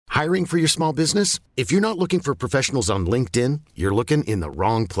Hiring for your small business? If you're not looking for professionals on LinkedIn, you're looking in the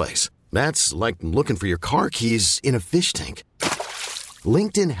wrong place. That's like looking for your car keys in a fish tank.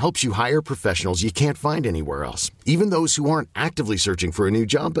 LinkedIn helps you hire professionals you can't find anywhere else, even those who aren't actively searching for a new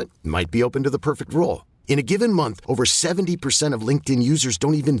job but might be open to the perfect role. In a given month, over 70% of LinkedIn users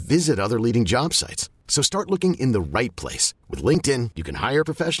don't even visit other leading job sites. So start looking in the right place. With LinkedIn, you can hire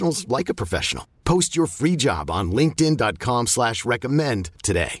professionals like a professional. Post your free job on linkedin.com/recommend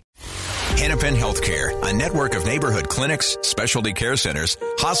today. Hennepin Healthcare, a network of neighborhood clinics, specialty care centers,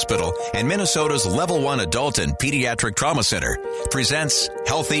 hospital, and Minnesota's Level 1 Adult and Pediatric Trauma Center, presents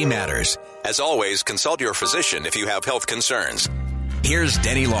Healthy Matters. As always, consult your physician if you have health concerns. Here's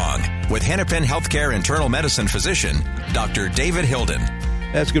Denny Long with Hennepin Healthcare internal medicine physician, Dr. David Hilden.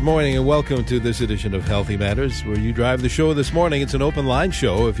 Yes, good morning and welcome to this edition of Healthy Matters, where you drive the show this morning. It's an open line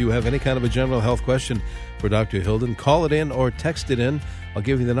show. If you have any kind of a general health question for Dr. Hilden, call it in or text it in. I'll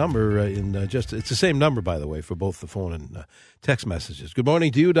give you the number it's the same number, by the way, for both the phone and text messages. Good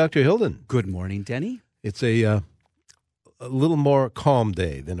morning to you, Dr. Hilden. Good morning, Denny. It's a little more calm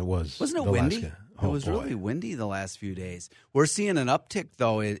day than it was. Wasn't it windy? It was really windy the last few days. We're seeing an uptick,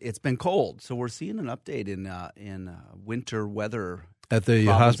 though. It's been cold, so we're seeing an update in winter weather. At the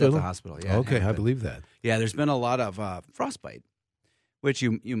hospital? At the hospital, yeah. Okay, I believe that. Yeah, there's been a lot of frostbite, which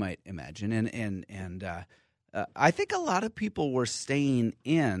you might imagine. And I think a lot of people were staying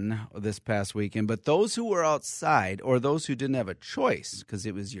in this past weekend, but those who were outside or those who didn't have a choice because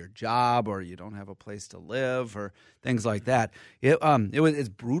it was your job or you don't have a place to live or things like that, it's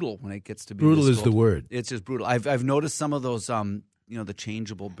brutal when it gets to be brutal this is cold. the word. It's just brutal. I've noticed some of those the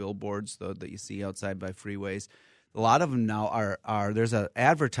changeable billboards that you see outside by freeways. A lot of them now are there's an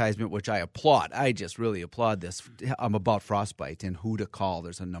advertisement which I applaud. I just really applaud this. About frostbite and who to call.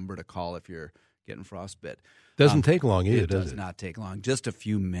 There's a number to call if you're getting frostbite. Doesn't take long either, does it? It does not take long. Just a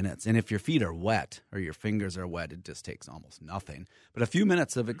few minutes. And if your feet are wet or your fingers are wet, it just takes almost nothing. But a few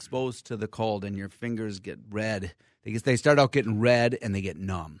minutes of exposed to the cold and your fingers get red. They start out getting red and they get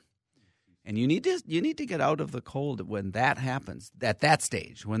numb. And you need to get out of the cold when that happens, at that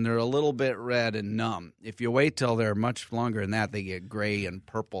stage, when they're a little bit red and numb. If you wait till they're much longer than that, they get gray and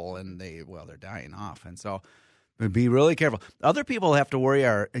purple and they're dying off. And so be really careful. Other people have to worry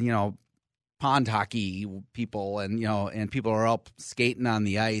are, pond hockey people and people are out skating on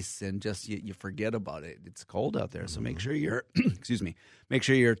the ice and just you forget about it. It's cold out there. So make sure your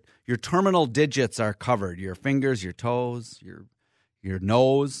terminal digits are covered, your fingers, your toes, your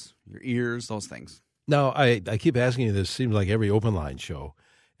nose, your ears, those things. Now, I keep asking you this. Seems like every open line show.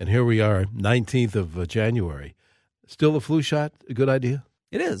 And here we are, 19th of January. Still a flu shot a good idea?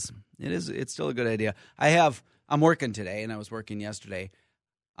 It is. It's still a good idea. I'm working today, and I was working yesterday.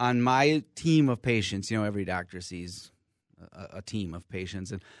 On my team of patients, every doctor sees a team of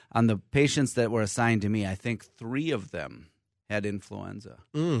patients. And on the patients that were assigned to me, I think 3 of them had influenza.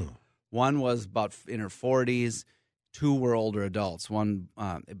 One was about in her 40s. 2 were older adults, one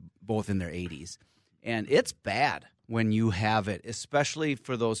both in their 80s. And it's bad when you have it, especially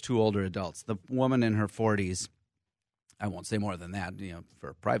for those 2 older adults. The woman in her 40s, I won't say more than that,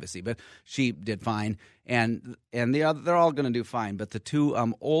 for privacy, but she did fine. And they're all going to do fine. But the 2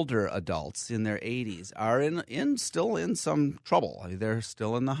 older adults in their 80s are still in some trouble. They're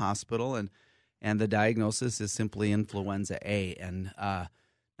still in the hospital, and the diagnosis is simply influenza A. And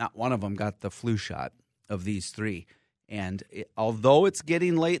not one of them got the flu shot of these 3. And although it's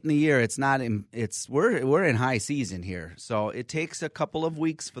getting late in the year, we're in high season here. So it takes a couple of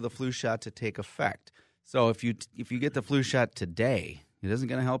weeks for the flu shot to take effect. So if you get the flu shot today, it isn't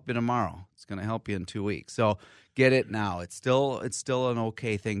going to help you tomorrow. It's going to help you in 2 weeks. So get it now. It's still an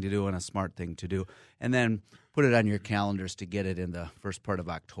okay thing to do and a smart thing to do. And then put it on your calendars to get it in the first part of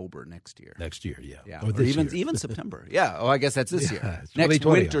October next year. Next year, yeah. Yeah. Or even September. Yeah. Oh, I guess that's this year. Next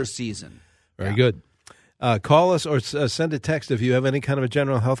winter season. Very good. Call us or send a text if you have any kind of a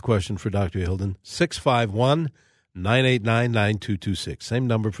general health question for Dr. Hilden. 651-989-9226. Same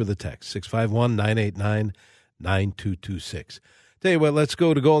number for the text, 651-989-9226. Tell you what, let's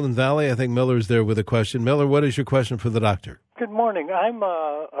go to Golden Valley. I think Miller's there with a question. Miller, what is your question for the doctor? Good morning. I'm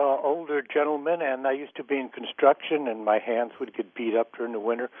an older gentleman, and I used to be in construction, and my hands would get beat up during the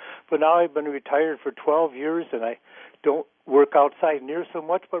winter. But now I've been retired for 12 years, and I don't work outside near so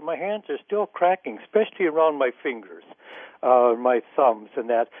much, but my hands are still cracking, especially around my fingers, my thumbs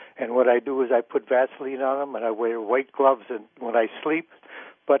and that. And what I do is I put Vaseline on them, and I wear white gloves when I sleep.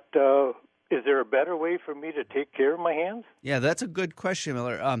 But is there a better way for me to take care of my hands? Yeah, that's a good question,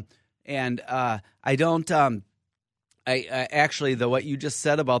 Miller. I don't. What you just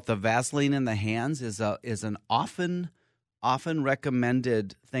said about the Vaseline in the hands is an often often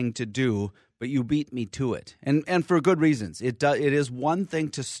recommended thing to do, but you beat me to it, and for good reasons. It is one thing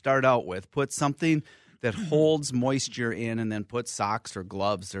to start out with. Put something that holds moisture in, and then put socks or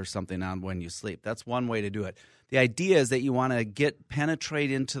gloves or something on when you sleep. That's one way to do it. The idea is that you want to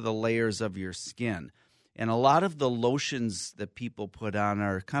penetrate into the layers of your skin. And a lot of the lotions that people put on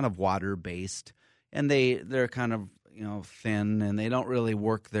are kind of water-based, and they're kind of thin, and they don't really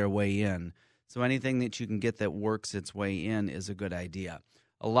work their way in. So anything that you can get that works its way in is a good idea.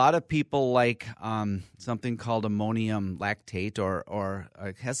 A lot of people like something called ammonium lactate, or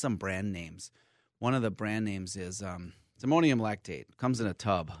it has some brand names. One of the brand names is it's ammonium lactate. It comes in a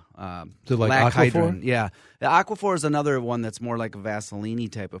tub. So like Aquaphor? Yeah. The Aquaphor is another one that's more like a Vaseline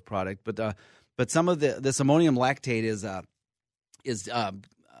type of product. But some of this ammonium lactate is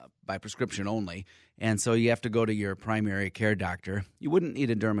by prescription only. And so you have to go to your primary care doctor. You wouldn't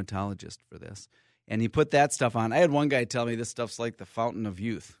need a dermatologist for this. And you put that stuff on. I had one guy tell me this stuff's like the fountain of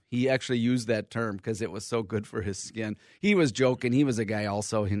youth. He actually used that term because it was so good for his skin. He was joking. He was a guy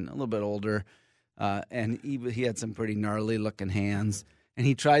also, a little bit older. And he had some pretty gnarly looking hands, and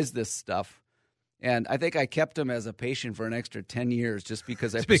he tries this stuff. And I think I kept him as a patient for an extra 10 years just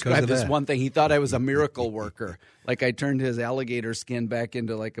because I prescribed this one thing. He thought I was a miracle worker, like I turned his alligator skin back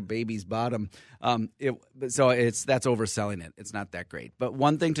into like a baby's bottom. That's overselling it. It's not that great. But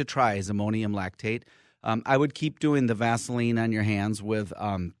one thing to try is ammonium lactate. I would keep doing the Vaseline on your hands with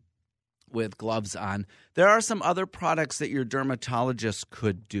gloves on. There are some other products that your dermatologist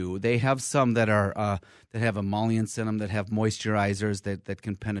could do. They have some that are that have emollients in them, that have moisturizers that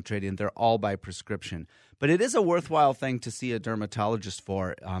can penetrate in. They're all by prescription. But it is a worthwhile thing to see a dermatologist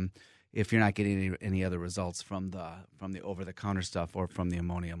for if you're not getting any other results from the over-the-counter stuff or from the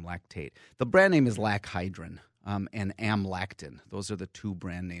ammonium lactate. The brand name is Lacthydrin and Amlactin. Those are the two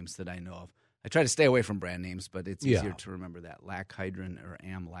brand names that I know of. I try to stay away from brand names, but it's easier to remember that. Lacthydrin or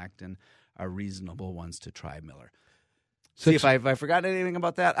Amlactin are reasonable ones to try, Miller. See if I forgot anything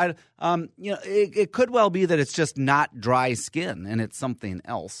about that. It could well be that it's just not dry skin and it's something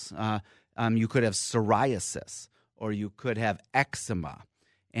else. You could have psoriasis or you could have eczema,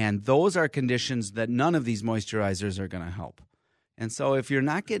 and those are conditions that none of these moisturizers are going to help. And so if you're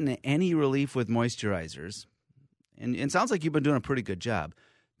not getting any relief with moisturizers, and it sounds like you've been doing a pretty good job,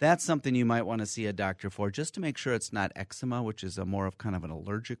 that's something you might want to see a doctor for, just to make sure it's not eczema, which is a more of kind of an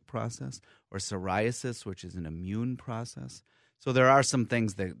allergic process, or psoriasis, which is an immune process. So there are some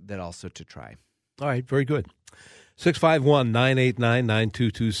things that also to try. All right, very good.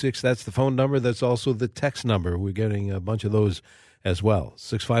 651-989-9226. That's the phone number. That's also the text number. We're getting a bunch of those as well.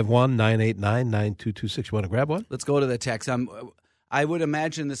 651-989-9226. You want to grab one? Let's go to the text. I would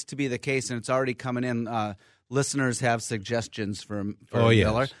imagine this to be the case, and it's already coming in. Listeners have suggestions for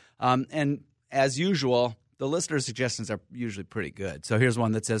Miller. And as usual, the listener suggestions are usually pretty good. So here's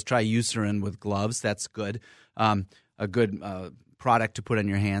one that says try Eucerin with gloves. That's good. A good product to put on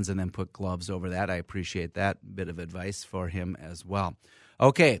your hands and then put gloves over that. I appreciate that bit of advice for him as well.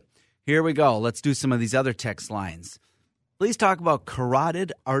 Okay, here we go. Let's do some of these other text lines. Please talk about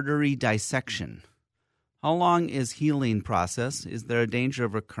carotid artery dissection. How long is healing process? Is there a danger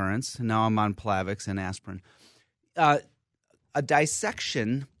of recurrence? Now I'm on Plavix and aspirin. A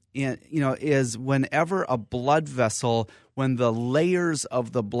dissection, is whenever a blood vessel, when the layers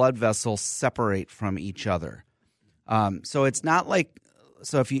of the blood vessel separate from each other. So it's not like,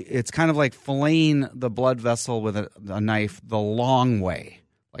 it's kind of like filleting the blood vessel with a knife the long way,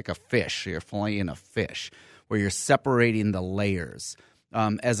 like a fish. You're filleting a fish, where you're separating the layers.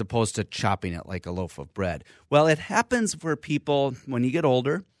 As opposed to chopping it like a loaf of bread. Well, it happens for people when you get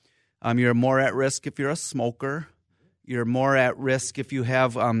older. You're more at risk if you're a smoker. You're more at risk if you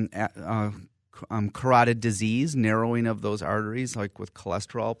have carotid disease, narrowing of those arteries, like with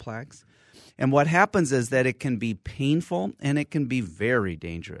cholesterol plaques. And what happens is that it can be painful and it can be very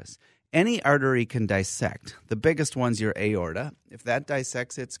dangerous. Any artery can dissect. The biggest one's your aorta. If that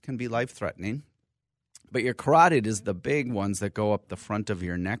dissects, it can be life-threatening. But your carotid is the big ones that go up the front of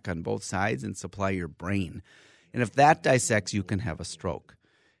your neck on both sides and supply your brain. And if that dissects, you can have a stroke.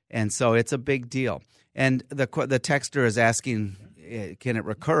 And so it's a big deal. And the texter is asking, can it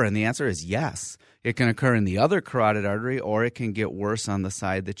recur? And the answer is yes. It can occur in the other carotid artery, or it can get worse on the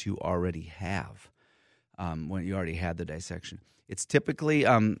side that you already have, when you already had the dissection. It's typically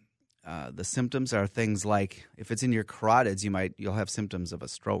the symptoms are things like, if it's in your carotids, you'll have symptoms of a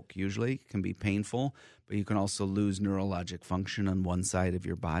stroke. Usually it can be painful, but you can also lose neurologic function on one side of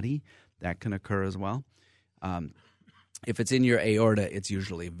your body. That can occur as well. If it's in your aorta, it's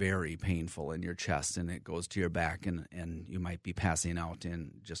usually very painful in your chest, and it goes to your back, and you might be passing out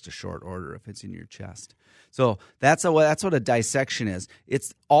in just a short order if it's in your chest. So that's what a dissection is.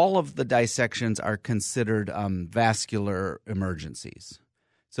 It's all of the dissections are considered vascular emergencies.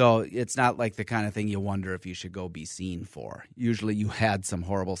 So it's not like the kind of thing you wonder if you should go be seen for. Usually you had some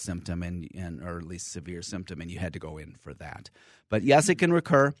horrible symptom or at least severe symptom, and you had to go in for that. But yes, it can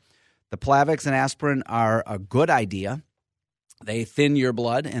recur. The Plavix and aspirin are a good idea. They thin your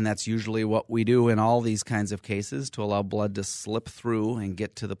blood, and that's usually what we do in all these kinds of cases to allow blood to slip through and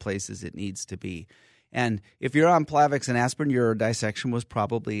get to the places it needs to be. And if you're on Plavix and aspirin, your dissection was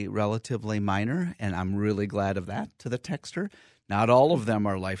probably relatively minor, and I'm really glad of that to the texter. Not all of them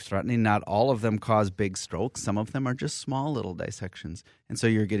are life-threatening. Not all of them cause big strokes. Some of them are just small little dissections, and so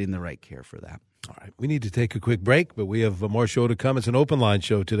you're getting the right care for that. All right, we need to take a quick break, but we have more show to come. It's an open line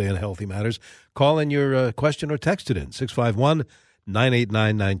show today on Healthy Matters. Call in your question or text it in,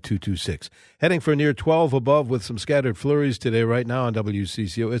 651-989-9226. Heading for near 12 above with some scattered flurries today right now on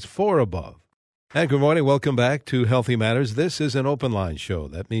WCCO. It's 4 above. And good morning. Welcome back to Healthy Matters. This is an open line show.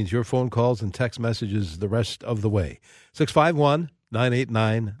 That means your phone calls and text messages the rest of the way.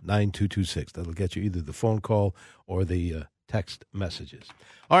 651-989-9226. That'll get you either the phone call or the text messages.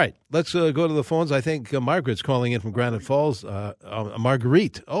 All right, let's go to the phones. I think Margaret's calling in from Granite Falls.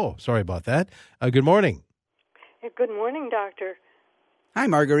 Marguerite. Oh, sorry about that. Good morning. Good morning, doctor. Hi,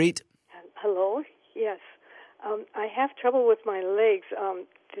 Marguerite. Hello. Yes. I have trouble with my legs.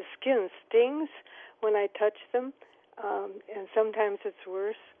 The skin stings when I touch them, and sometimes it's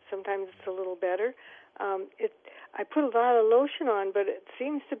worse. Sometimes it's a little better. I put a lot of lotion on, but it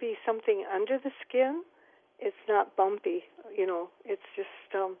seems to be something under the skin. It's not bumpy, it's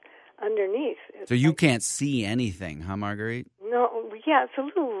just underneath. So you can't see anything, huh, Marguerite? No, yeah, it's a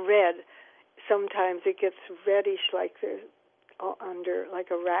little red. Sometimes it gets reddish, like there's like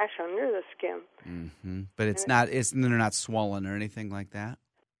a rash under the skin. Mm-hmm. But they're not swollen or anything like that?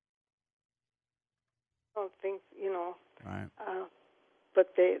 I don't think, Right.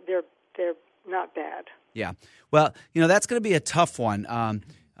 But they're not bad. Yeah. Well, that's going to be a tough one.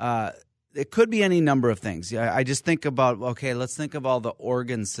 It could be any number of things. I just think about, let's think of all the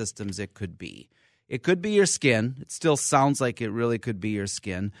organ systems it could be. It could be your skin. It still sounds like it really could be your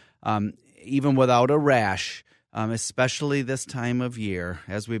skin, even without a rash, especially this time of year,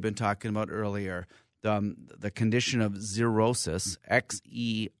 as we've been talking about earlier. The condition of xerosis,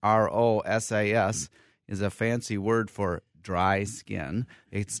 Xerosis, is a fancy word for dry skin.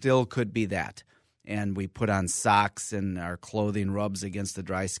 It still could be that. And we put on socks and our clothing rubs against the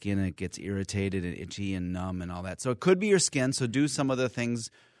dry skin and it gets irritated and itchy and numb and all that. So it could be your skin. So do some of the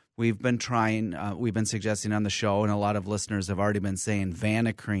things we've been trying, we've been suggesting on the show, and a lot of listeners have already been saying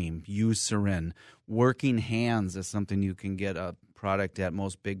Vanicream, Eucerin. Working Hands is something you can get a product at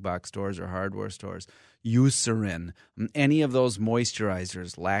most big box stores or hardware stores. Eucerin, any of those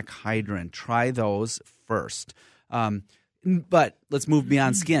moisturizers, Lac Hydrin, try those first. But let's move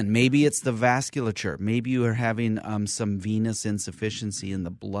beyond skin. Maybe it's the vasculature. Maybe you are having some venous insufficiency and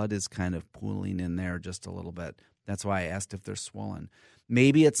the blood is kind of pooling in there just a little bit. That's why I asked if they're swollen.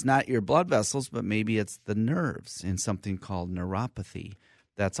 Maybe it's not your blood vessels, but maybe it's the nerves in something called neuropathy.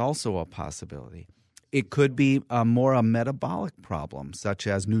 That's also a possibility. It could be more a metabolic problem, such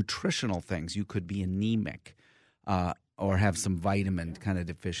as nutritional things. You could be anemic or have some vitamin kind of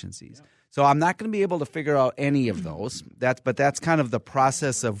deficiencies. So I'm not going to be able to figure out any of those. But that's kind of the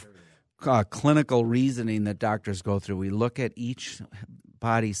process of clinical reasoning that doctors go through. We look at each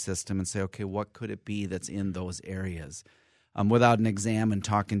body system and say, okay, what could it be that's in those areas? Without an exam and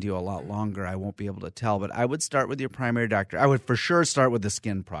talking to you a lot longer, I won't be able to tell. But I would start with your primary doctor. I would for sure start with the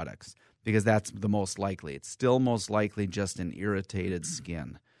skin products because that's the most likely. It's still most likely just an irritated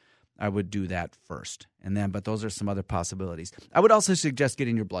skin. I would do that first. But those are some other possibilities. I would also suggest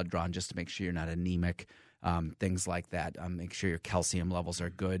getting your blood drawn just to make sure you're not anemic, things like that. Make sure your calcium levels are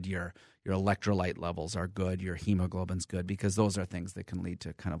good, your electrolyte levels are good, your hemoglobin's good, because those are things that can lead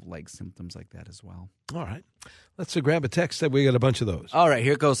to kind of leg symptoms like that as well. All right. Let's grab a text. We got a bunch of those. All right,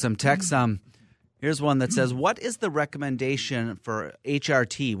 here goes some texts. Here's one that says, what is the recommendation for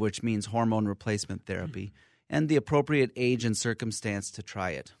HRT, which means hormone replacement therapy, and the appropriate age and circumstance to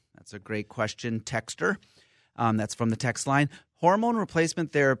try it? That's a great question, texter. That's from the text line. Hormone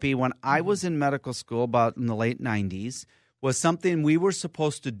replacement therapy, when I was in medical school about in the late 90s, was something we were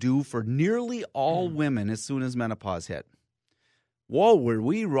supposed to do for nearly all women as soon as menopause hit. Whoa, were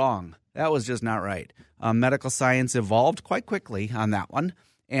we wrong? That was just not right. Medical science evolved quite quickly on that one,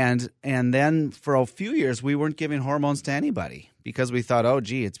 And then for a few years, we weren't giving hormones to anybody because we thought, oh,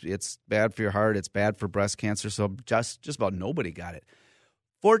 gee, it's bad for your heart, it's bad for breast cancer, so just about nobody got it.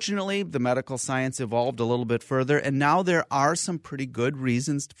 Fortunately, the medical science evolved a little bit further, and now there are some pretty good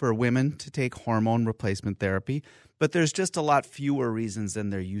reasons for women to take hormone replacement therapy, but there's just a lot fewer reasons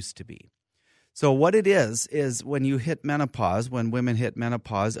than there used to be. So what it is when you hit menopause, when women hit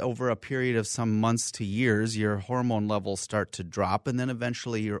menopause, over a period of some months to years, your hormone levels start to drop, and then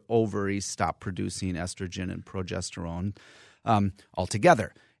eventually your ovaries stop producing estrogen and progesterone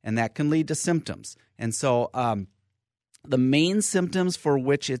altogether, and that can lead to symptoms. And so the main symptoms for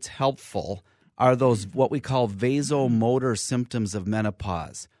which it's helpful are those what we call vasomotor symptoms of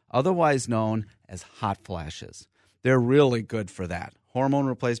menopause, otherwise known as hot flashes. They're really good for that. Hormone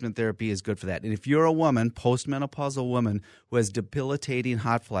replacement therapy is good for that. And if you're a woman, postmenopausal woman, who has debilitating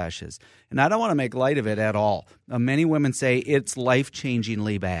hot flashes, and I don't want to make light of it at all. Many women say it's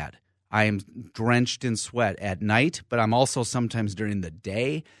life-changingly bad. I am drenched in sweat at night, but I'm also sometimes during the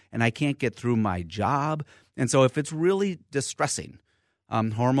day, and I can't get through my job. And so if it's really distressing,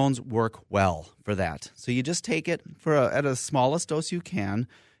 hormones work well for that. So you just take it at a smallest dose you can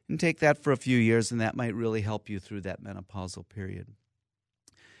and take that for a few years, and that might really help you through that menopausal period.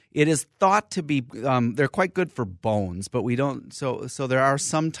 It is thought to be they're quite good for bones, but we don't. So there are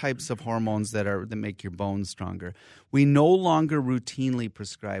some types of hormones that make your bones stronger. We no longer routinely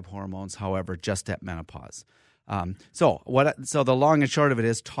prescribe hormones, however, just at menopause. So the long and short of it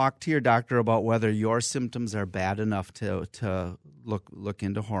is, talk to your doctor about whether your symptoms are bad enough to look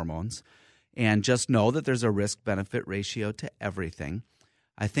into hormones, and just know that there's a risk-benefit ratio to everything.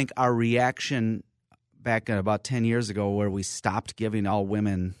 I think our reaction back about 10 years ago, where we stopped giving all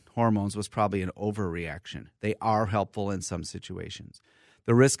women hormones, was probably an overreaction. They are helpful in some situations.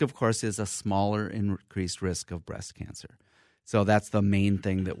 The risk, of course, is a smaller increased risk of breast cancer. So that's the main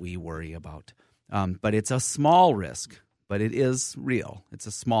thing that we worry about. But it's a small risk, but it is real. It's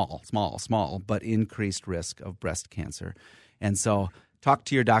a small, but increased risk of breast cancer. And so talk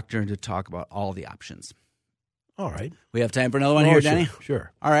to your doctor to talk about all the options. All right. We have time for another one here, Danny?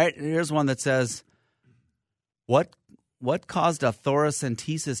 Sure. All right. Here's one that says, What caused a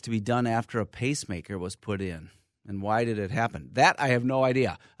thoracentesis to be done after a pacemaker was put in, and why did it happen? That I have no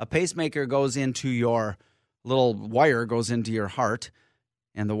idea. A pacemaker goes into your little wire, goes into your heart,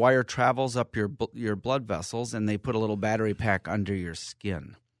 and the wire travels up your blood vessels, and they put a little battery pack under your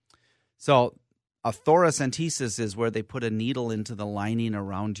skin. So a thoracentesis is where they put a needle into the lining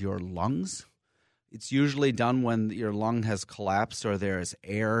around your lungs. It's usually done when your lung has collapsed or there is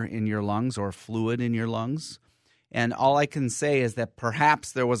air in your lungs or fluid in your lungs. And all I can say is that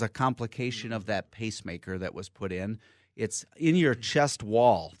perhaps there was a complication of that pacemaker that was put in. It's in your chest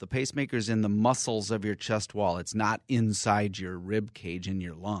wall. The pacemaker's in the muscles of your chest wall. It's not inside your rib cage in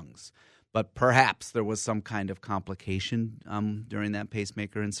your lungs. But perhaps there was some kind of complication during that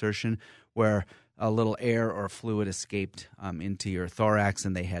pacemaker insertion where a little air or fluid escaped into your thorax,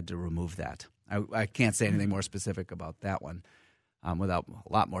 and they had to remove that. I can't say anything more specific about that one without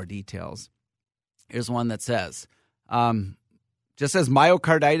a lot more details. Here's one that says, just says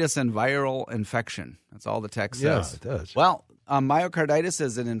myocarditis and viral infection. That's all the text says. Yeah, it does. Well, myocarditis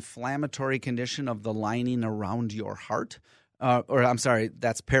is an inflammatory condition of the lining around your heart.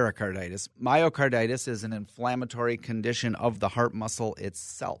 That's pericarditis. Myocarditis is an inflammatory condition of the heart muscle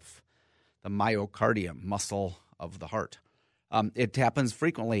itself, the myocardium muscle of the heart. It happens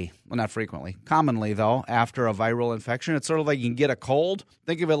frequently. Well, not frequently. Commonly, though, after a viral infection. It's sort of like you can get a cold.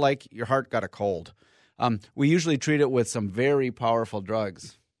 Think of it like your heart got a cold. We usually treat it with some very powerful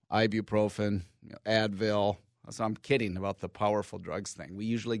drugs, ibuprofen, Advil. So I'm kidding about the powerful drugs thing. We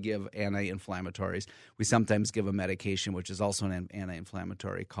usually give anti-inflammatories. We sometimes give a medication, which is also an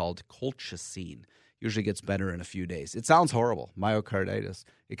anti-inflammatory, called colchicine. Usually gets better in a few days. It sounds horrible, myocarditis.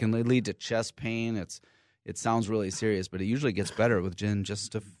 It can lead to chest pain. It sounds really serious, but it usually gets better within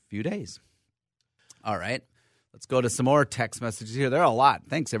just a few days. All right. Let's go to some more text messages here. There are a lot.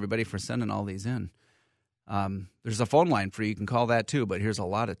 Thanks, everybody, for sending all these in. There's a phone line for you. You can call that, too, but here's a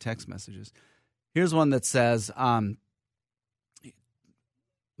lot of text messages. Here's one that says,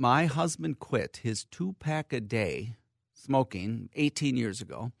 my husband quit his 2-pack a day smoking 18 years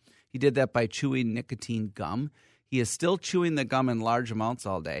ago. He did that by chewing nicotine gum. He is still chewing the gum in large amounts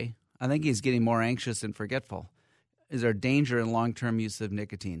all day. I think he's getting more anxious and forgetful. Is there danger in long-term use of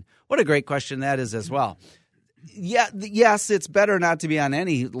nicotine? What a great question that is as well. Yeah, yes, it's better not to be on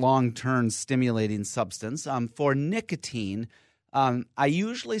any long-term stimulating substance. For nicotine, I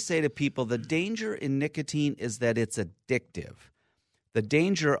usually say to people the danger in nicotine is that it's addictive. The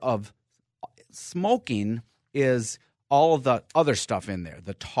danger of smoking is all of the other stuff in there,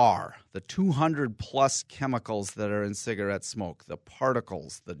 the tar, the 200 plus chemicals that are in cigarette smoke, the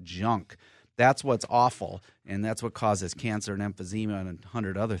particles, the junk. That's what's awful, and that's what causes cancer and emphysema and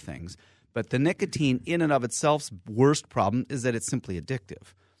 100 other things. But the nicotine in and of itself's worst problem is that it's simply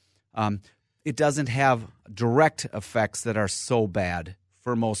addictive. It doesn't have direct effects that are so bad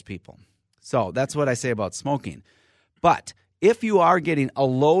for most people. So that's what I say about smoking. But if you are getting a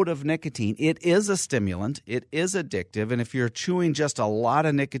load of nicotine, it is a stimulant, it is addictive, and if you're chewing just a lot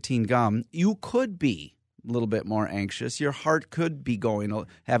of nicotine gum, you could be a little bit more anxious. Your heart could be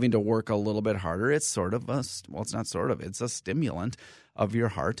having to work a little bit harder. It's it's a stimulant of your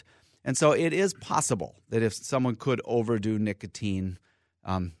heart. And so it is possible that if someone could overdo nicotine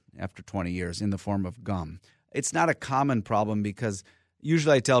after 20 years in the form of gum. It's not a common problem because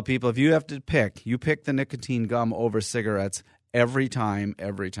usually I tell people if you have to pick, you pick the nicotine gum over cigarettes every time.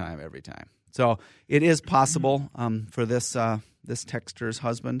 So it is possible for this texter's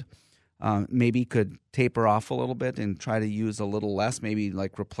husband. Maybe could taper off a little bit and try to use a little less, maybe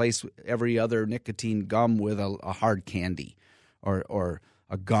like replace every other nicotine gum with a hard candy or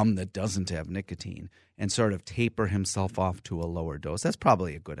a gum that doesn't have nicotine and sort of taper himself off to a lower dose. That's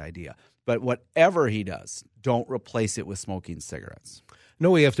probably a good idea. But whatever he does, don't replace it with smoking cigarettes.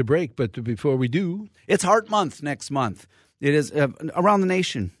 No, we have to break, but before we do... It's Heart Month next month. It is around the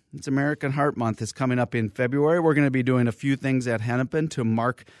nation. It's American Heart Month. It's coming up in February. We're going to be doing a few things at Hennepin to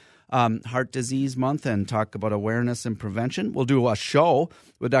mark Heart Disease Month and talk about awareness and prevention. We'll do a show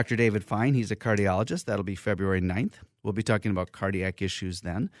with Dr. David Fine. He's a cardiologist. That'll be February 9th. We'll be talking about cardiac issues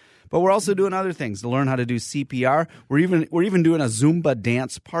then. But we're also doing other things to learn how to do CPR. We're even doing a Zumba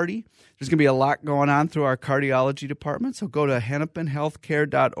dance party. There's going to be a lot going on through our cardiology department. So go to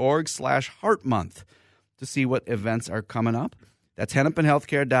hennepinhealthcare.org/heartmonth to see what events are coming up. That's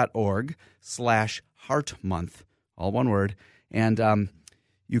hennepinhealthcare.org/heartmonth, all one word. And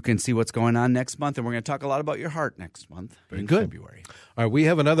you can see what's going on next month, and we're going to talk a lot about your heart next month in February. All right, we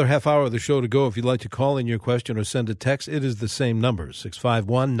have another half hour of the show to go. If you'd like to call in your question or send a text, it is the same number,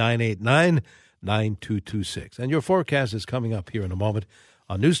 651-989-9226. And your forecast is coming up here in a moment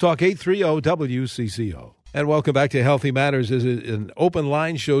on News Talk 830 WCCO. And welcome back to Healthy Matters. This is an open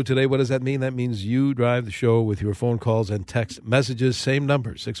line show today. What does that mean? That means you drive the show with your phone calls and text messages. Same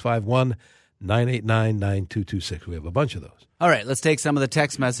number, 651-989-9226. We have a bunch of those. All right, let's take some of the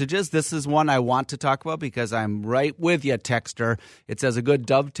text messages. This is one I want to talk about because I'm right with you, texter. It says a good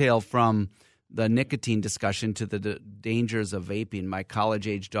dovetail from the nicotine discussion to the dangers of vaping. My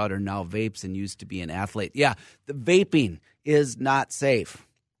college-age daughter now vapes and used to be an athlete. Yeah, the vaping is not safe.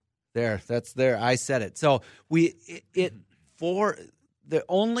 That's there. I said it. So for the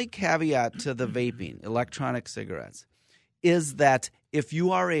only caveat to the vaping, electronic cigarettes, is that if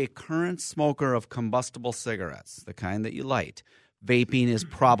you are a current smoker of combustible cigarettes, the kind that you light, vaping is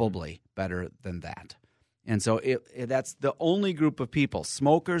probably better than that. And so that's the only group of people,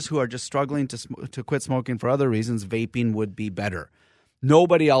 smokers who are just struggling to quit smoking for other reasons, vaping would be better.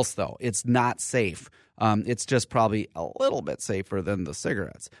 Nobody else, though. It's not safe. It's just probably a little bit safer than the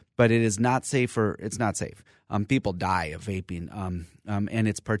cigarettes, but it is not safer. It's not safe. People die of vaping, and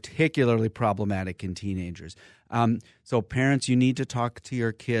it's particularly problematic in teenagers. So parents, you need to talk to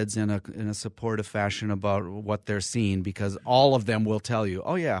your kids in a supportive fashion about what they're seeing, because all of them will tell you,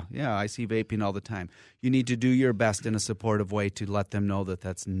 oh, yeah, I see vaping all the time. You need to do your best in a supportive way to let them know that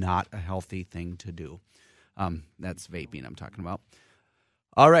that's not a healthy thing to do. That's vaping I'm talking about.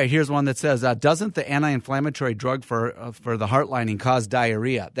 All right, here's one that says, doesn't the anti-inflammatory drug for the heart lining cause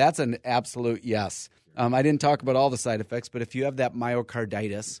diarrhea? That's an absolute yes. I didn't talk about all the side effects, but if you have that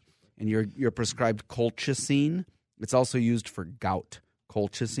myocarditis and you're prescribed colchicine, it's also used for gout,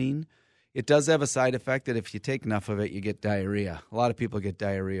 colchicine. It does have a side effect that if you take enough of it, you get diarrhea. A lot of people get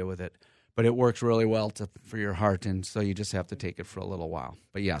diarrhea with it, but it works really well for your heart, and so you just have to take it for a little while.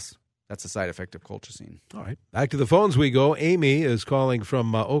 But yes, that's a side effect of colchicine. All right. Back to the phones we go. Amy is calling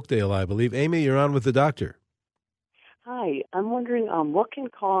from Oakdale, I believe. Amy, you're on with the doctor. Hi. I'm wondering what can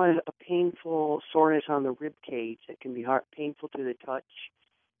cause a painful soreness on the rib cage that can be painful to the touch,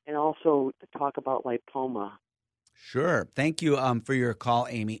 and also talk about lipoma. Sure. Thank you for your call,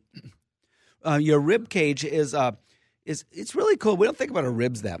 Amy. Your rib cage is it's really cool. We don't think about our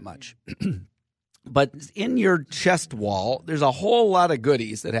ribs that much. But in your chest wall, there's a whole lot of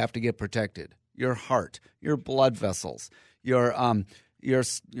goodies that have to get protected. Your heart, your blood vessels, all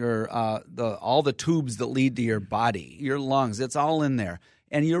the tubes that lead to your body, your lungs, it's all in there.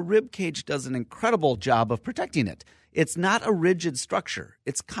 And your rib cage does an incredible job of protecting it. it's not a rigid structure.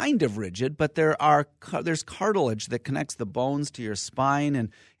 It's kind of rigid, but there's cartilage that connects the bones to your spine,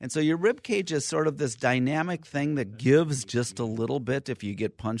 and so your rib cage is sort of this dynamic thing that gives just a little bit if you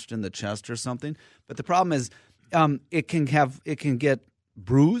get punched in the chest or something. But the problem is, it can get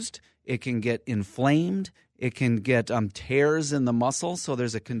bruised, it can get inflamed, it can get tears in the muscle. So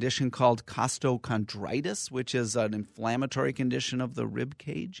there's a condition called costochondritis, which is an inflammatory condition of the rib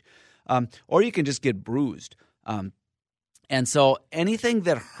cage, or you can just get bruised. And so anything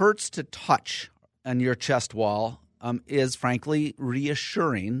that hurts to touch on your chest wall is frankly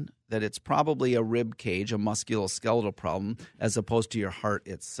reassuring that it's probably a rib cage, a musculoskeletal problem, as opposed to your heart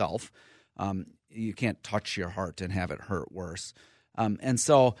itself. You can't touch your heart and have it hurt worse. And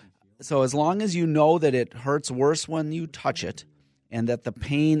so as long as you know that it hurts worse when you touch it and that the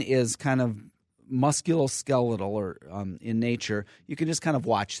pain is kind of musculoskeletal or in nature, you can just kind of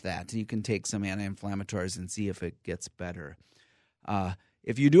watch that. You can take some anti-inflammatories and see if it gets better.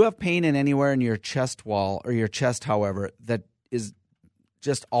 If you do have pain in anywhere in your chest wall or your chest, however, that is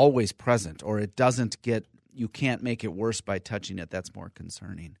just always present, or you can't make it worse by touching it, that's more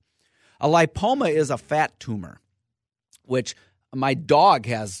concerning. A lipoma is a fat tumor, which my dog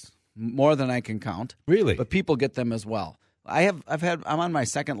has more than I can count. Really? But people get them as well. I'm on my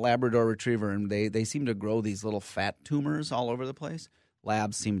second Labrador Retriever, and they seem to grow these little fat tumors all over the place.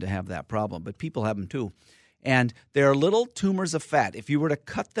 Labs seem to have that problem, but people have them too. And they're little tumors of fat. If you were to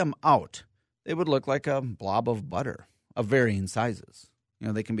cut them out, they would look like a blob of butter of varying sizes.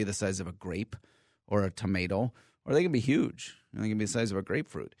 They can be the size of a grape or a tomato, or they can be huge. They can be the size of a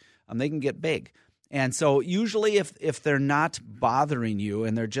grapefruit. They can get big. And so usually if they're not bothering you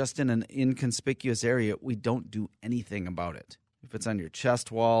and they're just in an inconspicuous area, we don't do anything about it. If it's on your chest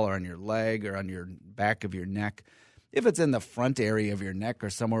wall or on your leg or on your back of your neck, if it's in the front area of your neck or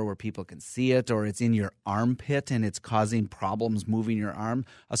somewhere where people can see it, or it's in your armpit and it's causing problems moving your arm,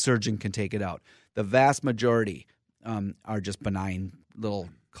 a surgeon can take it out. The vast majority are just benign little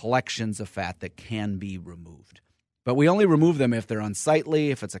collections of fat that can be removed. But we only remove them if they're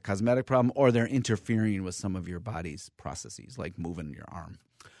unsightly, if it's a cosmetic problem, or they're interfering with some of your body's processes, like moving your arm.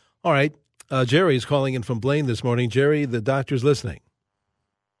 All right. Jerry's calling in from Blaine this morning. Jerry, the doctor's listening.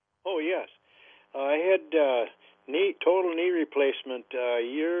 Oh, yes. I had total knee replacement a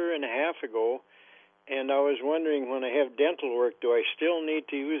year and a half ago, and I was wondering, when I have dental work, do I still need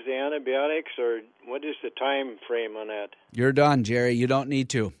to use the antibiotics, or what is the time frame on that? You're done, Jerry. You don't need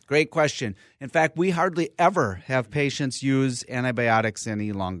to. Great question. In fact, we hardly ever have patients use antibiotics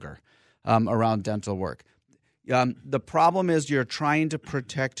any longer around dental work. The problem is you're trying to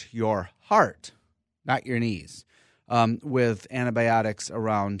protect your heart, not your knees, with antibiotics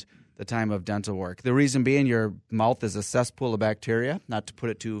around the time of dental work. The reason being, your mouth is a cesspool of bacteria, not to put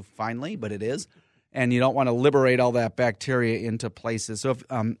it too finely, but it is. And you don't want to liberate all that bacteria into places. So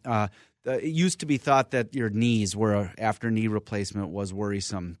it used to be thought that your knees were, after knee replacement, was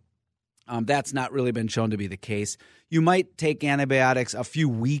worrisome. That's not really been shown to be the case. You might take antibiotics a few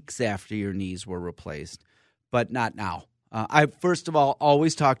weeks after your knees were replaced, but not now. I, first of all,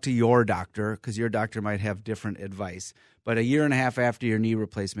 always talk to your doctor, because your doctor might have different advice. But a year and a half after your knee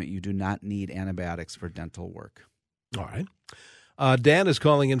replacement, you do not need antibiotics for dental work. All right. Dan is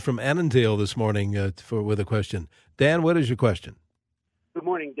calling in from Annandale this morning with a question. Dan, what is your question? Good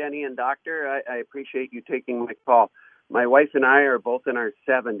morning, Denny and Doctor. I appreciate you taking my call. My wife and I are both in our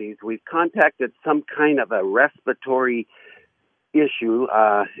 70s. We've contacted some kind of a respiratory issue.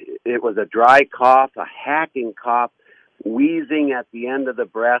 It was a dry cough, a hacking cough, wheezing at the end of the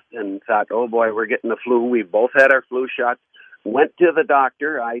breath, and thought, oh boy, we're getting the flu. We both had our flu shots. Went to the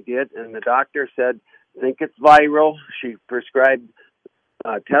doctor, I did, and the doctor said, think it's viral. She prescribed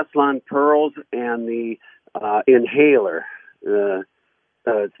Tessalon Pearls and the inhaler.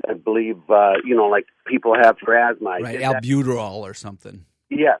 I believe, like people have for asthma. Right, albuterol or something.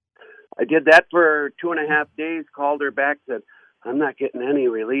 Yes. I did that for 2.5 days, called her back, said, I'm not getting any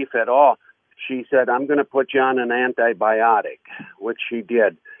relief at all. She said, I'm going to put you on an antibiotic, which she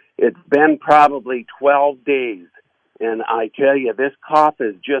did. It's been probably 12 days, and I tell you, this cough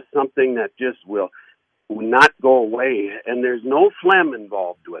is just something that just will not go away, and there's no phlegm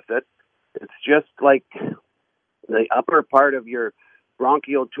involved with it. It's just like the upper part of your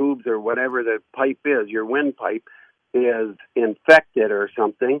bronchial tubes or whatever the pipe is, your windpipe, is infected or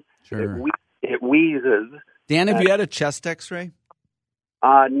something. Sure. It wheezes. Dan, have you had a chest x-ray?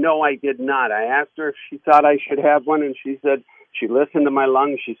 No, I did not. I asked her if she thought I should have one, and she said she listened to my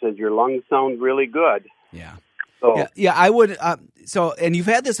lungs. She said, your lungs sound really good. Yeah. So, yeah, I would. And you've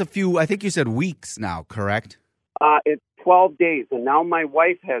had this a few, I think you said weeks now, correct? It's 12 days, and now my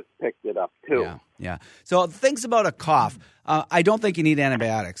wife has picked it up, too. Yeah. So things about a cough. I don't think you need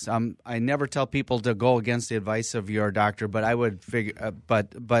antibiotics. I never tell people to go against the advice of your doctor, but I would figure.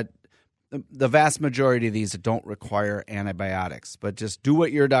 But the vast majority of these don't require antibiotics. But just do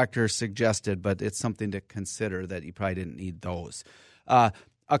what your doctor suggested. But it's something to consider that you probably didn't need those. A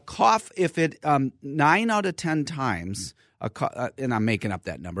cough, if it 9 out of 10 times. And I'm making up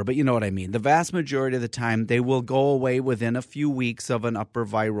that number, but you know what I mean. The vast majority of the time, they will go away within a few weeks of an upper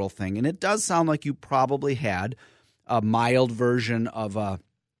viral thing. And it does sound like you probably had a mild version of not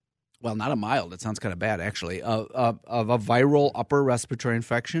a mild, it sounds kind of bad actually, of a viral upper respiratory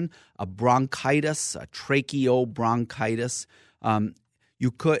infection, a bronchitis, a tracheobronchitis.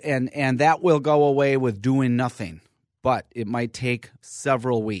 You could, and that will go away with doing nothing, but it might take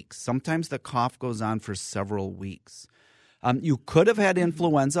several weeks. Sometimes the cough goes on for several weeks. You could have had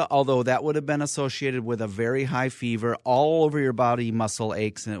influenza, although that would have been associated with a very high fever, all over your body, muscle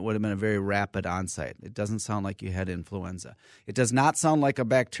aches, and it would have been a very rapid onset. It doesn't sound like you had influenza. It does not sound like a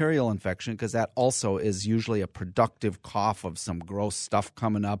bacterial infection because that also is usually a productive cough of some gross stuff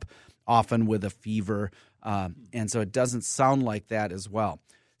coming up, often with a fever, and so it doesn't sound like that as well.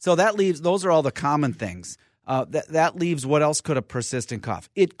 So that leaves – those are all the common things. That leaves what else could a persistent cough?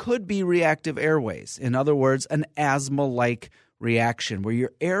 It could be reactive airways. In other words, an asthma-like reaction where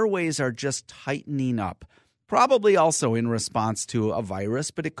your airways are just tightening up, probably also in response to a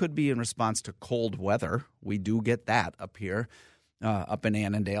virus, but it could be in response to cold weather. We do get that up here, up in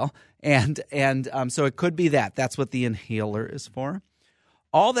Annandale. And so it could be that. That's what the inhaler is for.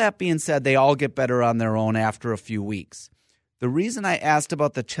 All that being said, they all get better on their own after a few weeks. The reason I asked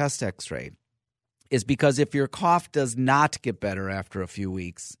about the chest x-ray is because if your cough does not get better after a few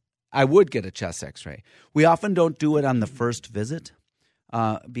weeks, I would get a chest x-ray. We often don't do it on the first visit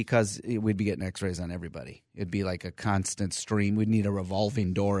because we'd be getting x-rays on everybody. It'd be like a constant stream. We'd need a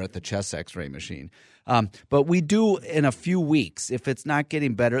revolving door at the chest x-ray machine. But we do in a few weeks. If it's not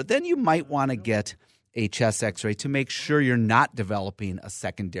getting better, then you might want to get a chest x-ray to make sure you're not developing a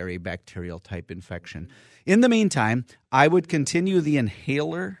secondary bacterial type infection. In the meantime, I would continue the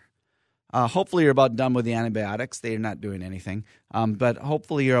inhaler. Hopefully you're about done with the antibiotics. They're not doing anything. But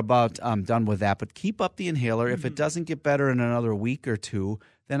hopefully you're about done with that. But keep up the inhaler. If it doesn't get better in another week or two,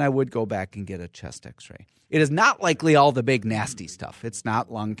 then I would go back and get a chest x-ray. It is not likely all the big nasty stuff. It's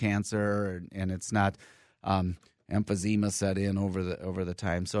not lung cancer and it's not emphysema set in over the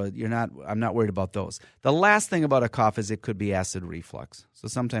time. So I'm not worried about those. The last thing about a cough is it could be acid reflux. So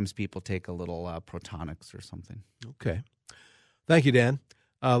sometimes people take a little Protonix or something. Okay. Thank you, Dan.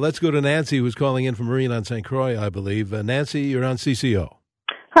 Let's go to Nancy, who's calling in from Marine on St. Croix, I believe. Nancy, you're on CCO.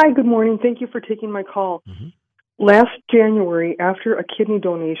 Hi, good morning. Thank you for taking my call. Mm-hmm. Last January, after a kidney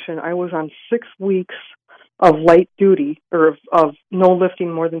donation, I was on 6 weeks of light duty, or of no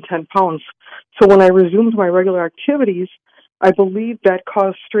lifting more than 10 pounds. So when I resumed my regular activities, I believe that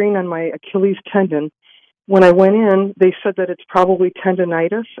caused strain on my Achilles tendon. When I went in, they said that it's probably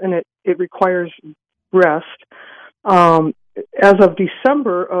tendonitis and it requires rest. As of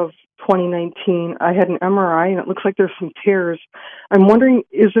December of 2019, I had an MRI, and it looks like there's some tears. I'm wondering,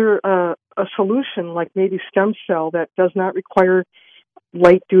 is there a solution, like maybe stem cell, that does not require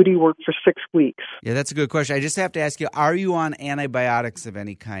light-duty work for 6 weeks? Yeah, that's a good question. I just have to ask you, are you on antibiotics of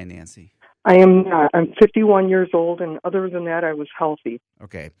any kind, Nancy? I am not. I'm 51 years old, and other than that, I was healthy.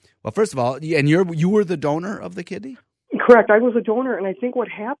 Okay. Well, first of all, and you were the donor of the kidney? Correct. I was a donor, and I think what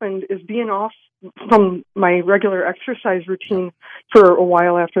happened is being off from my regular exercise routine for a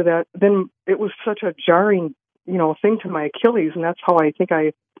while after that, then it was such a jarring, thing to my Achilles, and that's how I think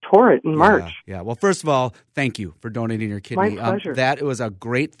I tore it in March. Yeah. Well, first of all, thank you for donating your kidney. My pleasure. That was a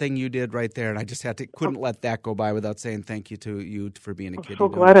great thing you did right there, and I just couldn't let that go by without saying thank you to you for being a kidney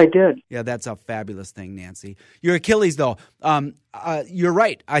donor. I'm so glad I did. Yeah, that's a fabulous thing, Nancy. Your Achilles, though, you're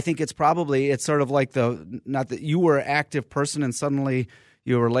right. I think it's sort of like not that you were an active person and suddenly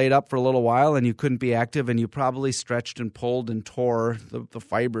you were laid up for a little while and you couldn't be active, and you probably stretched and pulled and tore the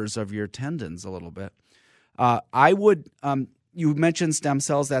fibers of your tendons a little bit. I would. You mentioned stem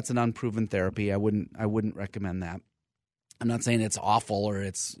cells. That's an unproven therapy. I wouldn't recommend that. I'm not saying it's awful or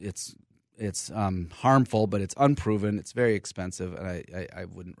it's harmful, but it's unproven. It's very expensive, and I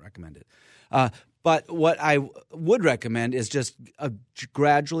wouldn't recommend it. But what I would recommend is just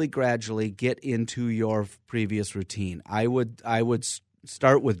gradually get into your previous routine. I would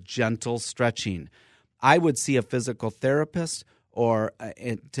start with gentle stretching. I would see a physical therapist or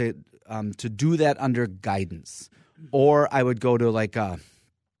to do that under guidance. Or I would go to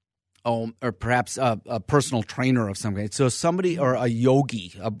or perhaps a personal trainer of some kind. So somebody or a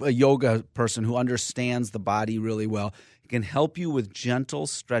yogi, a yoga person who understands the body really well, can help you with gentle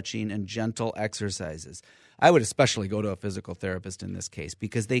stretching and gentle exercises. I would especially go to a physical therapist in this case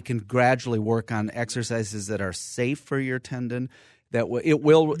because they can gradually work on exercises that are safe for your tendon. That it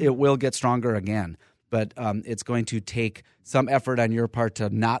will get stronger again, but it's going to take some effort on your part to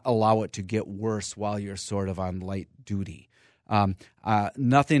not allow it to get worse while you're sort of on light duty.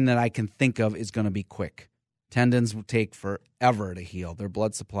 Nothing that I can think of is going to be quick. Tendons will take forever to heal. Their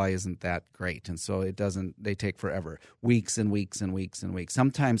blood supply isn't that great, and so they take forever. Weeks and weeks and weeks and weeks.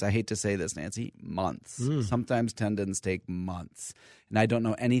 Sometimes, I hate to say this, Nancy, months. Sometimes tendons take months, and I don't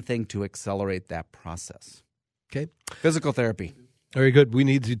know anything to accelerate that process. Okay. Physical therapy. Very good. We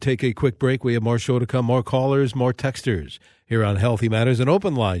need to take a quick break. We have more show to come, more callers, more texters here on Healthy Matters, an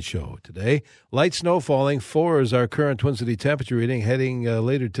open line show today. Light snow falling. 4 is our current Twin City temperature reading, heading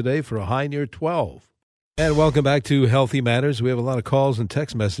later today for a high near 12. And welcome back to Healthy Matters. We have a lot of calls and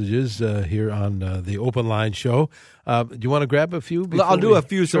text messages here on the open line show. Do you want to grab a few? I'll do a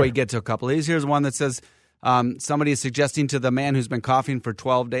few so we get to a couple of these. Here's one that says, somebody is suggesting to the man who's been coughing for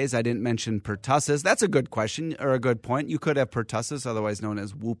 12 days, I didn't mention pertussis. That's a good question or a good point. You could have pertussis, otherwise known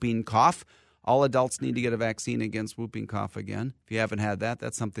as whooping cough. All adults need to get a vaccine against whooping cough again. If you haven't had that,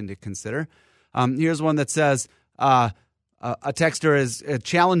 that's something to consider. Here's one that says, a texter is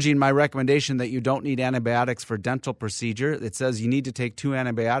challenging my recommendation that you don't need antibiotics for dental procedure. It says you need to take 2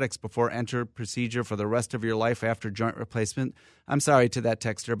 antibiotics before enter procedure for the rest of your life after joint replacement. I'm sorry to that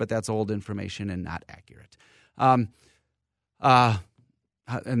texter, but that's old information and not accurate.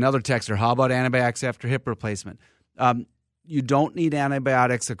 Another texter, how about antibiotics after hip replacement? You don't need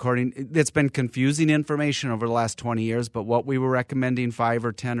antibiotics it's been confusing information over the last 20 years, but what we were recommending 5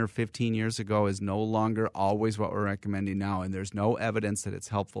 or 10 or 15 years ago is no longer always what we're recommending now, and there's no evidence that it's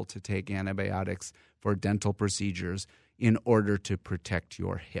helpful to take antibiotics for dental procedures in order to protect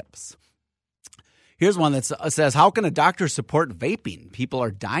your hips. Here's one that says, how can a doctor support vaping? People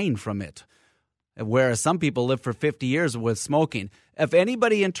are dying from it, whereas some people live for 50 years with smoking. If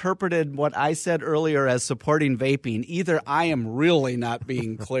anybody interpreted what I said earlier as supporting vaping, either I am really not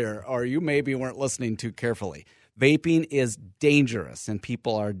being clear or you maybe weren't listening too carefully. Vaping is dangerous and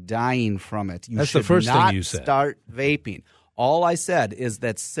people are dying from it. That's the first thing you said. Start vaping. All I said is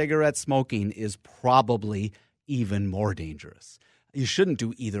that cigarette smoking is probably even more dangerous. You shouldn't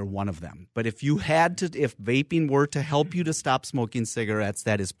do either one of them. But if vaping were to help you to stop smoking cigarettes,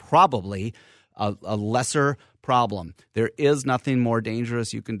 that is probably a lesser problem. There is nothing more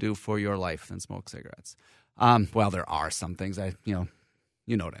dangerous you can do for your life than smoke cigarettes. Well, there are some things you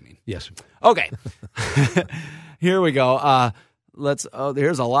know what I mean. Yes. Okay. Here we go.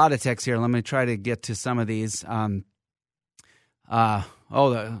 There's a lot of text here. Let me try to get to some of these.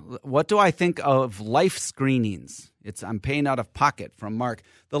 What do I think of life screenings? I'm paying out of pocket from Mark.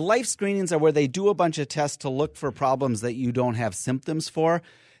 The life screenings are where they do a bunch of tests to look for problems that you don't have symptoms for.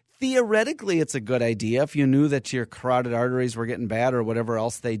 Theoretically, it's a good idea if you knew that your carotid arteries were getting bad or whatever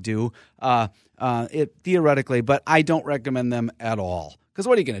else they do. Theoretically, but I don't recommend them at all. Because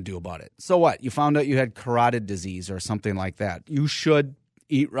what are you going to do about it? So what? You found out you had carotid disease or something like that. You should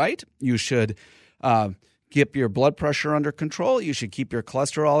eat right. You should keep your blood pressure under control. You should keep your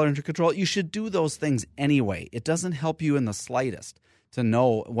cholesterol under control. You should do those things anyway. It doesn't help you in the slightest to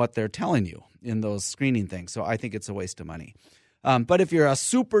know what they're telling you in those screening things. So I think it's a waste of money. But if you're a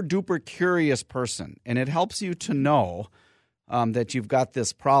super duper curious person and it helps you to know that you've got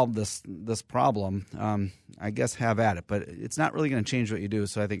this problem, I guess have at it. But it's not really going to change what you do,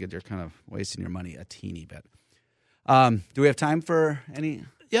 so I think you're kind of wasting your money a teeny bit. Do we have time for any?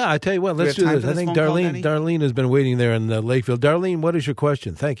 Yeah, I tell you what, let's do this. I think Darlene has been waiting there in Lakeville. Darlene, what is your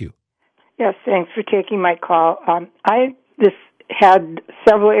question? Thank you. Yes, thanks for taking my call. I had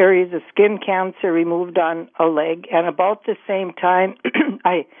several areas of skin cancer removed on a leg, and about the same time,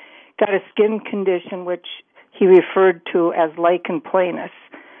 I got a skin condition which he referred to as lichen planus,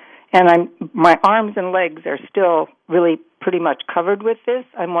 and my arms and legs are still really pretty much covered with this.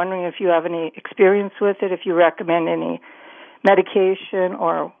 I'm wondering if you have any experience with it, if you recommend any medication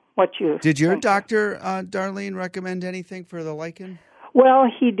or what you... Did your doctor, Darlene, recommend anything for the lichen? Well,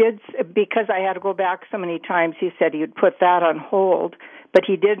 he did, because I had to go back so many times, he said he'd put that on hold. But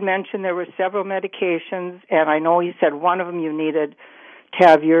he did mention there were several medications, and I know he said one of them you needed to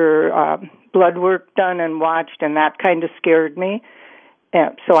have your blood work done and watched, and that kind of scared me.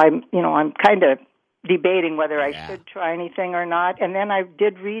 So I'm kind of debating whether I should try anything or not. And then I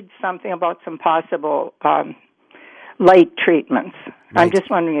did read something about some possible light treatments. Right. I'm just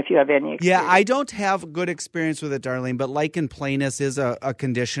wondering if you have any experience. Yeah, I don't have good experience with it, Darlene, but lichen planus is a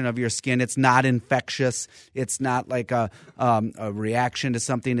condition of your skin. It's not infectious. It's not like a reaction to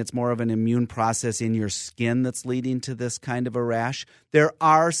something. It's more of an immune process in your skin that's leading to this kind of a rash. There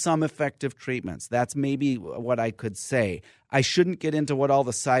are some effective treatments. That's maybe what I could say. I shouldn't get into what all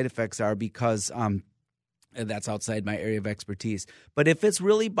the side effects are because that's outside my area of expertise. But if it's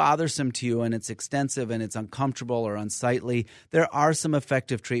really bothersome to you and it's extensive and it's uncomfortable or unsightly, there are some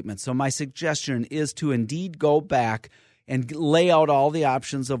effective treatments. So my suggestion is to indeed go back and lay out all the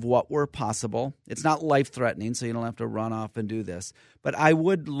options of what were possible. It's not life-threatening, so you don't have to run off and do this. But I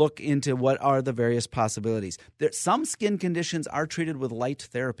would look into what are the various possibilities. Some skin conditions are treated with light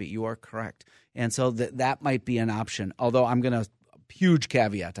therapy. You are correct. And so that might be an option, although I'm going to huge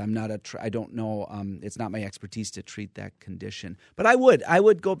caveat. I don't know. It's not my expertise to treat that condition. But I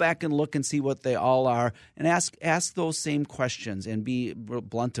would go back and look and see what they all are and ask those same questions and be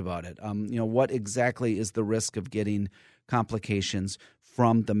blunt about it. What exactly is the risk of getting complications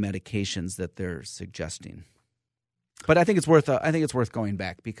from the medications that they're suggesting? But I think it's worth going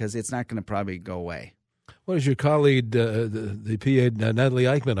back because it's not going to probably go away. What is your colleague, the PA, Natalie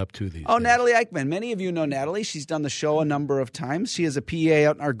Eichman, up to these days? Natalie Eichman. Many of you know Natalie. She's done the show a number of times. She is a PA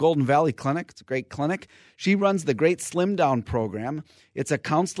out in our Golden Valley clinic. It's a great clinic. She runs the Great Slim Down program. It's a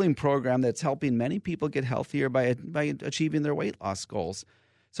counseling program that's helping many people get healthier by achieving their weight loss goals.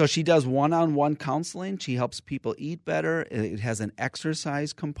 So she does one-on-one counseling. She helps people eat better. It has an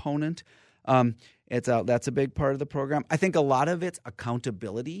exercise component. That's a big part of the program. I think a lot of it's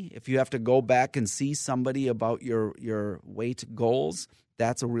accountability. If you have to go back and see somebody about your weight goals,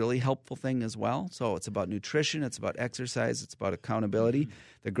 that's a really helpful thing as well. So it's about nutrition, it's about exercise, it's about accountability.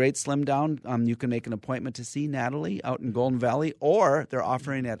 The Great Slim Down, you can make an appointment to see Natalie out in Golden Valley, or they're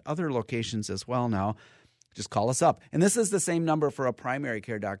offering at other locations as well now. Just call us up. And this is the same number for a primary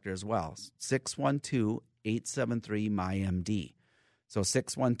care doctor as well, 612-873-MyMD. So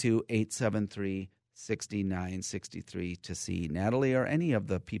 612-873-6963 to see Natalie or any of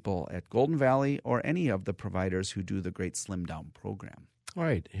the people at Golden Valley or any of the providers who do the Great Slim Down program. All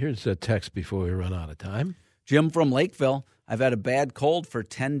right, here's a text before we run out of time. Jim from Lakeville. I've had a bad cold for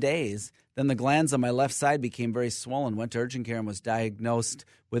 10 days. Then the glands on my left side became very swollen. Went to urgent care and was diagnosed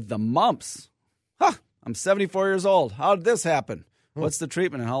with the mumps. I'm 74 years old. How did this happen? What's the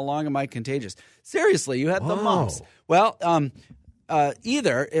treatment and how long am I contagious? Seriously, you had the mumps. Well,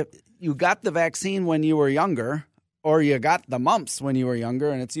 either if you got the vaccine when you were younger or you got the mumps when you were younger,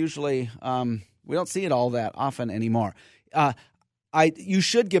 and it's usually we don't see it all that often anymore. You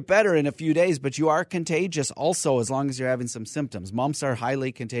should get better in a few days, but you are contagious also as long as you're having some symptoms. Mumps are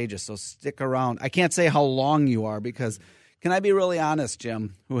highly contagious, so stick around. I can't say how long you are because, can I be really honest,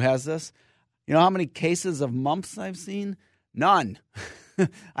 Jim, who has this? You know how many cases of mumps I've seen? None.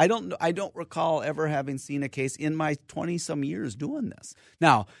 I don't recall ever having seen a case in my 20-some years doing this.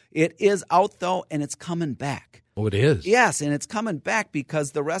 Now, it is out, though, and it's coming back. Oh, it is? Yes, and it's coming back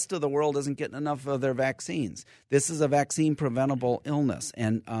because the rest of the world isn't getting enough of their vaccines. This is a vaccine-preventable illness,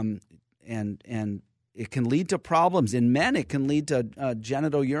 and it can lead to problems. In men, it can lead to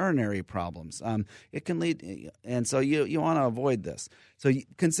genitourinary problems. It can lead, and so you want to avoid this. So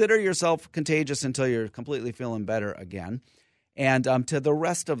consider yourself contagious until you're completely feeling better again. And to the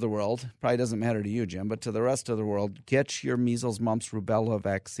rest of the world, probably doesn't matter to you, Jim, but to the rest of the world, get your measles, mumps, rubella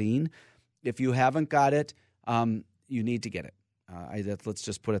vaccine. If you haven't got it, you need to get it. Let's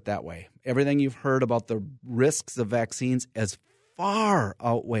just put it that way. Everything you've heard about the risks of vaccines is far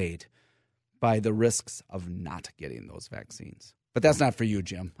outweighed by the risks of not getting those vaccines. But that's not for you,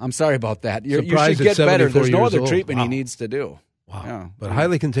 Jim. I'm sorry about that. You should get better. There's no other treatment he needs to do. Wow. Yeah. But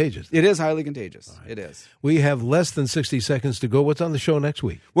highly contagious. It is highly contagious. Right. It is. We have less than 60 seconds to go. What's on the show next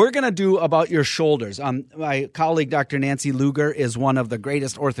week? We're going to do about your shoulders. My colleague, Dr. Nancy Luger, is one of the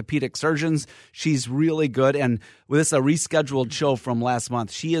greatest orthopedic surgeons. She's really good. And this is a rescheduled show from last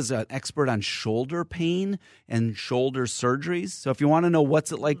month. She is an expert on shoulder pain and shoulder surgeries. So if you want to know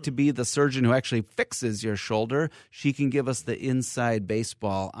what's it like to be the surgeon who actually fixes your shoulder, she can give us the inside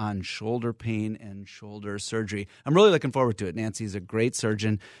baseball on shoulder pain and shoulder surgery. I'm really looking forward to it. Nancy's a great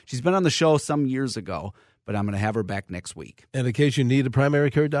surgeon. She's been on the show some years ago, but I'm going to have her back next week. And in case you need a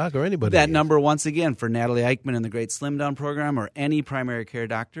primary care doc or anybody. That number, once again, for Natalie Eichman in the Great Slim Down program or any primary care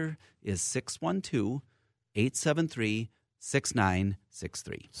doctor is 612-873-6963.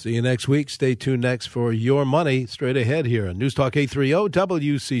 See you next week. Stay tuned next for Your Money straight ahead here on News Talk 830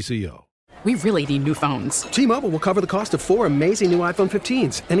 WCCO. We really need new phones. T-Mobile will cover the cost of 4 amazing new iPhone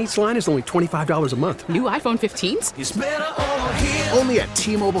 15s, and each line is only $25 a month. New iPhone 15s? It's better over here. Only at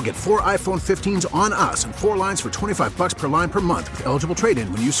T-Mobile, get 4 iPhone 15s on us and 4 lines for $25 per line per month with eligible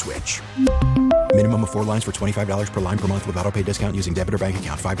trade-in when you switch. Minimum of 4 lines for $25 per line per month with autopay discount using debit or bank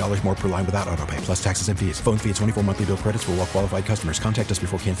account. $5 more per line without autopay, plus taxes and fees. Phone fee at 24 monthly bill credits for well-qualified customers. Contact us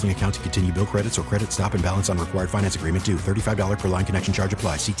before canceling account to continue bill credits or credit stop and balance on required finance agreement due. $35 per line connection charge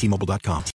applies. See T-Mobile.com.